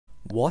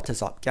What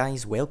is up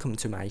guys, welcome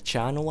to my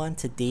channel, and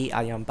today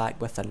I am back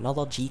with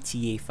another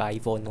GTA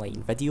 5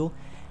 online video,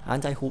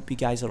 and I hope you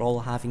guys are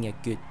all having a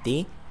good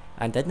day.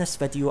 And in this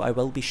video I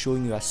will be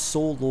showing you a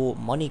solo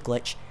money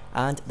glitch,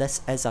 and this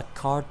is a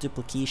card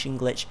duplication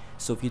glitch,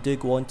 so if you do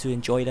go on to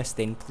enjoy this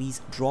then please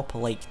drop a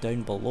like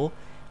down below,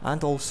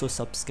 and also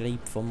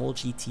subscribe for more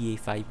GTA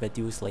 5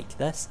 videos like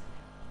this.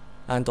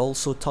 And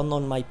also turn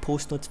on my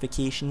post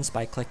notifications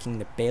by clicking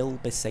the bell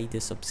beside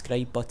the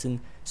subscribe button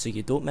so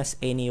you don't miss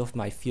any of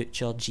my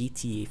future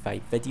GTA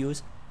 5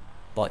 videos.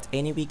 But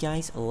anyway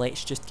guys,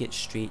 let's just get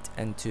straight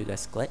into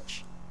this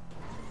glitch.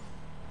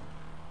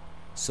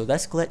 So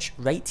this glitch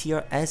right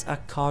here is a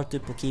card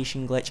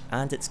duplication glitch,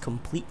 and it's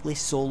completely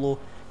solo.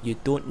 You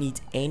don't need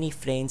any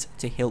friends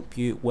to help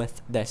you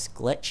with this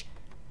glitch.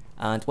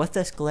 And with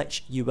this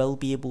glitch you will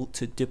be able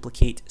to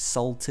duplicate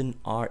Sultan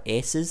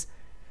RS's.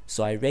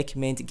 So I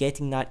recommend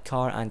getting that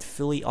car and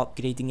fully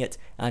upgrading it,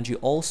 and you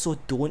also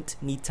don't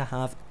need to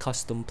have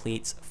custom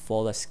plates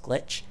for this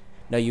glitch.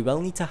 Now you will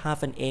need to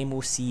have an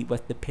MOC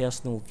with the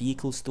personal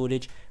vehicle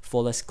storage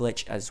for this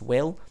glitch as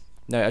well.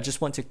 Now I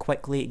just want to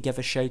quickly give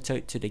a shout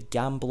out to the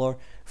Gambler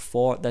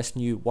for this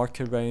new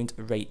workaround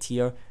right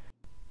here.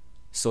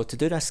 So to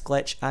do this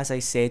glitch, as I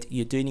said,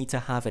 you do need to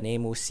have an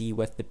MOC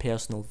with the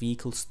personal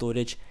vehicle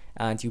storage,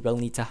 and you will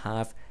need to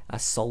have a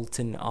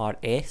Sultan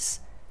RS.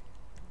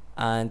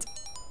 And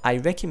I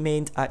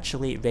recommend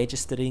actually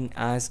registering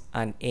as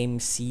an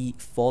MC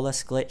for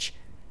this glitch,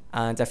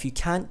 and if you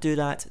can't do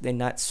that then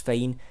that's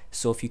fine.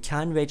 So if you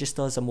can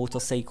register as a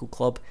motorcycle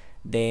club,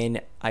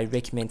 then I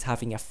recommend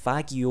having a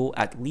Faggio,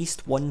 at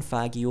least one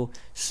Faggio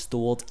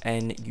stored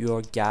in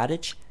your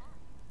garage.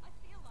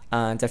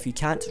 And if you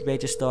can't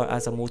register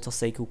as a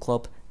motorcycle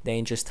club,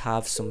 then just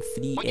have some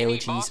free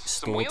LGs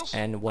stored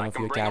in one of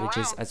your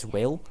garages as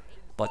well.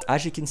 But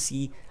as you can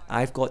see,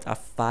 I've got a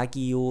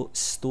Faggio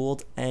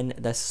stored in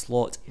this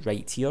slot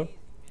right here.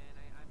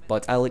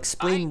 But I'll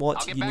explain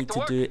what you need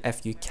to do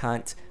if you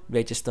can't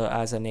register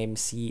as an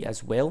MC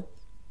as well.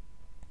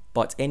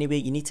 But anyway,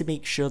 you need to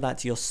make sure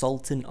that your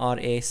Sultan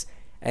RS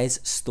is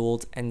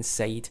stored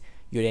inside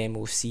your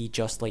MOC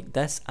just like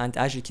this. And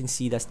as you can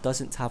see, this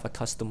doesn't have a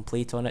custom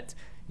plate on it.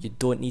 You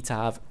don't need to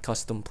have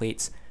custom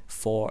plates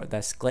for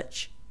this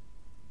glitch.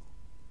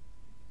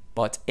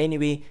 But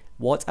anyway,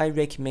 what I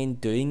recommend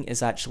doing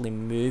is actually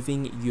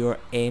moving your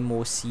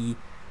MOC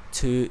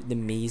to the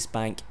Maze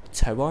Bank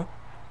tower.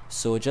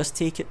 So just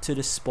take it to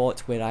the spot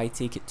where I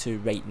take it to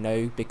right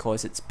now,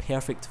 because it's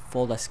perfect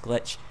for this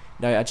glitch.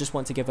 Now I just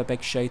want to give a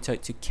big shout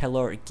out to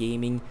Killer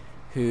Gaming,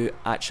 who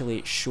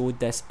actually showed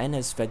this in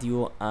his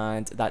video,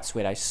 and that's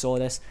where I saw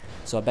this.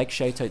 So a big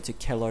shout out to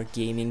Killer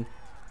Gaming,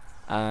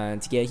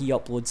 and yeah, he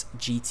uploads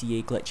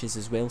GTA glitches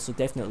as well, so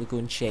definitely go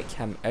and check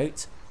him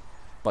out.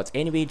 But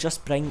anyway,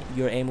 just bring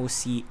your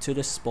MOC to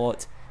the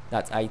spot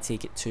that I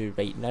take it to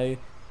right now,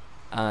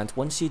 and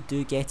once you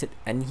do get it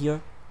in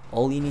here,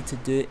 all you need to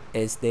do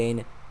is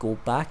then go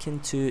back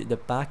into the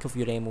back of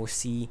your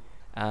MOC,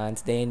 and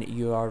then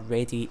you are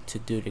ready to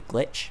do the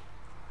glitch.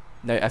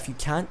 Now if you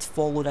can't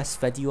follow this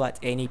video at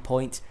any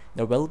point,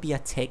 there will be a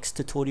text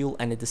tutorial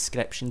in the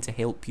description to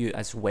help you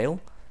as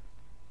well.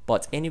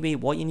 But anyway,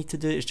 what you need to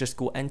do is just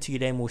go into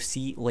your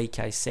MOC like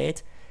I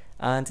said,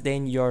 and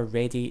then you're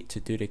ready to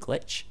do the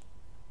glitch.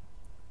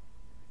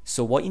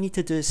 So what you need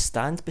to do is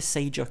stand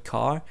beside your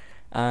car,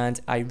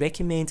 and I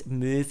recommend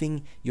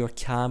moving your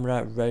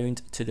camera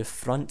round to the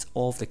front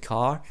of the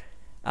car,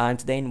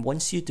 and then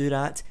once you do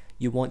that,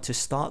 you want to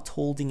start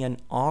holding in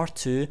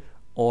R2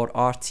 or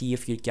RT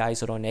if you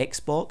guys are on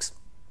Xbox,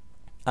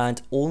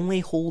 and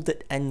only hold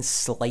it in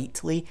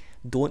slightly,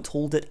 don't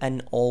hold it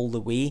in all the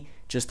way,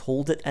 just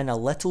hold it in a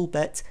little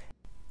bit.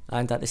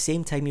 And at the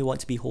same time you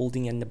want to be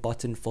holding in the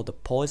button for the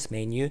pause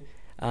menu.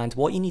 And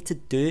what you need to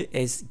do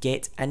is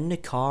get in the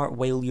car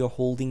while you're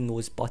holding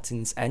those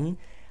buttons in,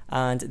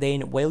 and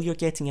then while you're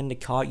getting in the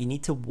car you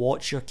need to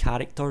watch your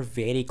character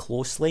very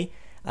closely,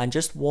 and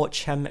just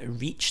watch him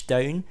reach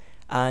down,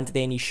 and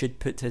then he should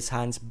put his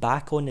hands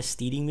back on the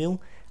steering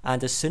wheel,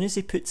 and as soon as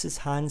he puts his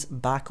hands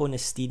back on the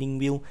steering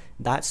wheel,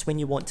 that's when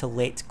you want to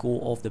let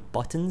go of the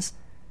buttons.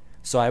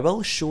 So I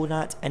will show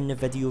that in the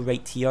video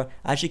right here.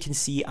 As you can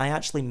see, I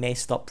actually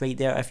messed up right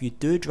there. If you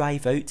do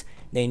drive out,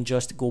 then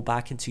just go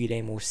back into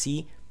your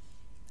MOC,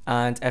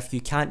 and if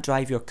you can't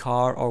drive your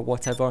car or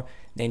whatever,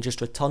 then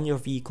just return your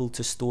vehicle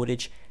to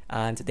storage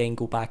and then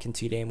go back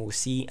into your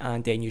MOC,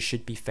 and then you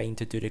should be fine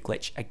to do the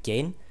glitch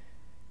again.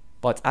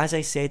 But as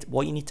I said,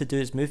 what you need to do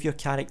is move your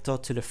character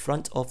to the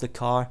front of the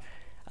car,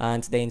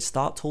 and then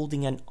start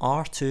holding in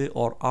R2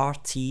 or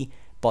RT,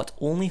 but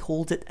only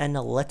hold it in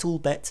a little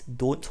bit,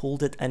 don't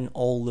hold it in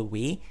all the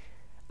way.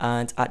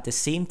 And at the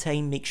same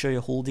time make sure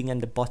you're holding in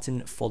the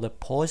button for the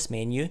pause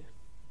menu,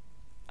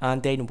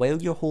 and then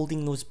while you're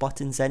holding those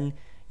buttons in,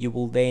 you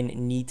will then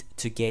need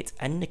to get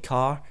in the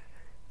car.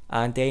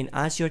 And then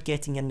as you're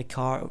getting in the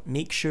car,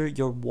 make sure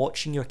you're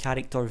watching your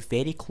character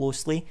very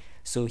closely.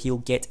 So he'll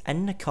get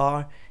in the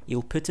car,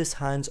 he'll put his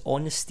hands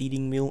on the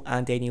steering wheel,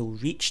 and then he'll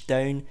reach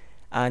down,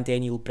 and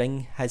then he'll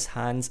bring his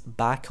hands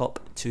back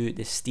up to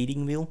the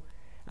steering wheel.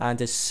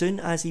 and as soon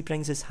as he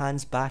brings his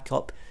hands back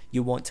up,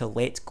 you want to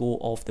let go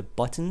of the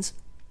buttons.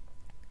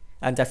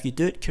 And if you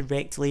do it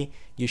correctly,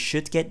 you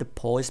should get the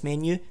pause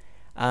menu,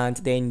 and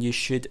then you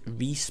should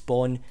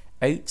respawn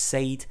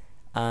outside,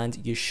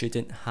 and you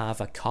shouldn't have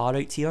a car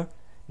out here.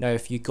 Now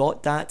if you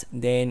got that,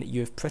 then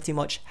you've pretty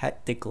much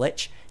hit the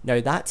glitch.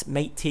 Now that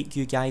might take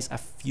you guys a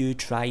few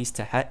tries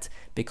to hit,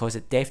 because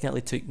it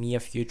definitely took me a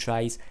few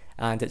tries,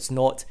 and it's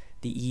not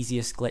the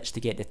easiest glitch to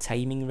get the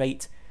timing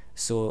right,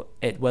 so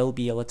it will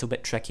be a little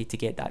bit tricky to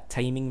get that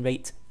timing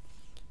right.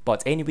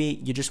 But anyway,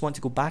 you just want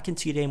to go back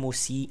into your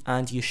MOC,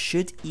 and you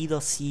should either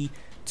see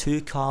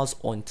two cars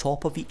on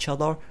top of each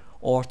other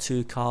or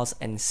two cars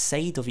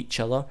inside of each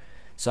other.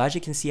 So as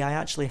you can see, I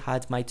actually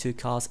had my two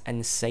cars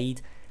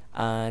inside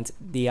and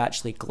they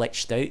actually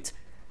glitched out.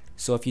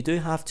 So if you do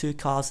have two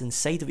cars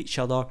inside of each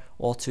other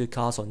or two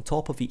cars on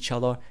top of each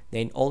other,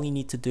 then all you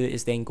need to do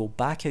is then go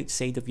back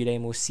outside of your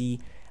MOC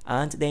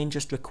and then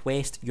just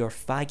request your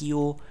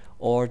Fagio,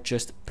 or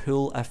just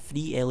pull a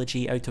free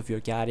elegy out of your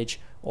garage,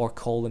 or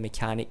call the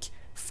mechanic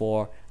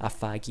for a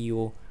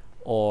Fagio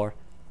or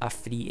a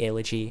free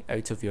elegy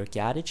out of your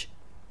garage.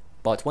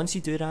 But once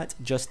you do that,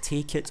 just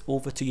take it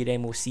over to your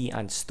MOC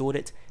and store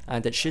it,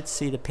 and it should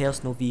say the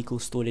personal vehicle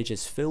storage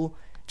is full.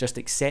 Just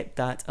accept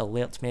that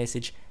alert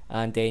message,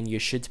 and then you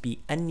should be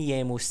in the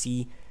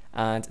MOC,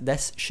 and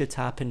this should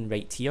happen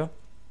right here.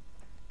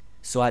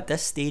 So at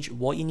this stage,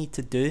 what you need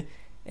to do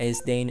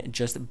is then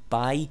just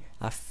buy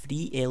a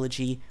free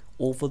elegy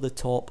over the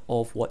top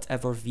of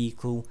whatever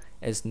vehicle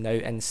is now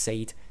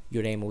inside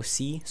your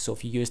MOC. So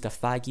if you used a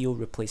Fagio,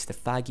 replace the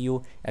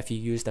Fagio. If you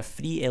used a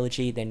free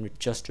elegy, then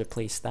just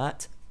replace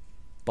that.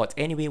 But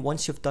anyway,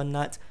 once you've done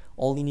that,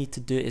 all you need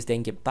to do is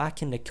then get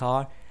back in the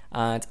car,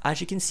 and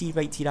as you can see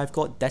right here, I've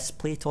got this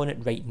plate on it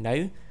right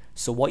now.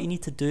 So what you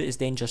need to do is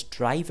then just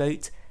drive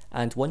out,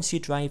 and once you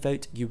drive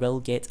out, you will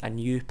get a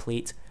new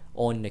plate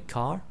on the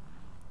car.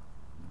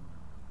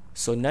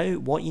 So now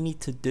what you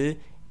need to do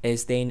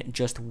is then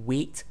just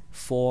wait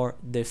for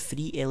the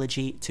free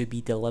elegy to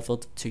be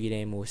delivered to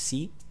your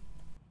MOC.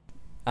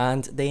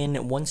 And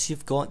then once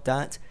you've got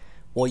that,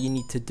 what you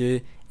need to do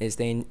is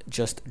then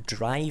just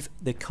drive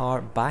the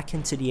car back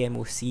into the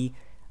MOC,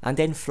 and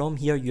then from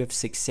here you have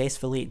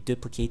successfully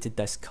duplicated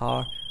this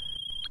car.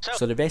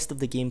 So the rest of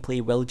the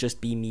gameplay will just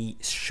be me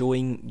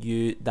showing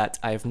you that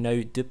I've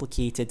now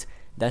duplicated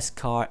this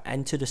car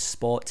into the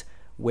spot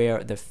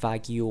where the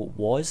Fagio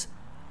was,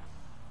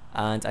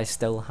 and I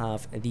still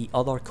have the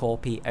other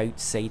copy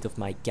outside of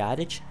my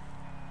garage.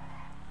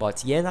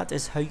 But yeah, that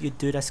is how you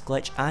do this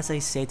glitch. As I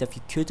said, if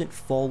you couldn't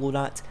follow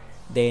that,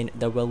 then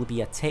there will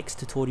be a text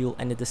tutorial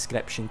in the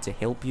description to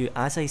help you.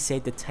 As I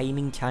said, the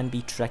timing can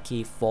be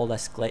tricky for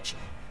this glitch,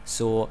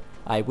 so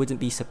I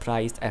wouldn't be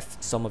surprised if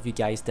some of you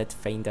guys did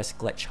find this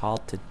glitch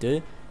hard to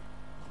do.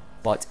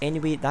 But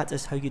anyway, that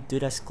is how you do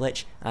this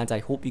glitch, and I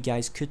hope you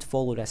guys could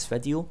follow this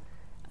video.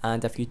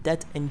 And if you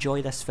did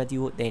enjoy this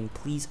video, then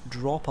please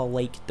drop a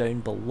like down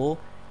below,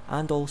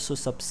 and also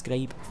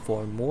subscribe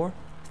for more.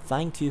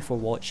 Thank you for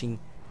watching,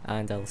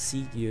 and I'll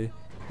see you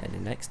in the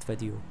next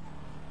video.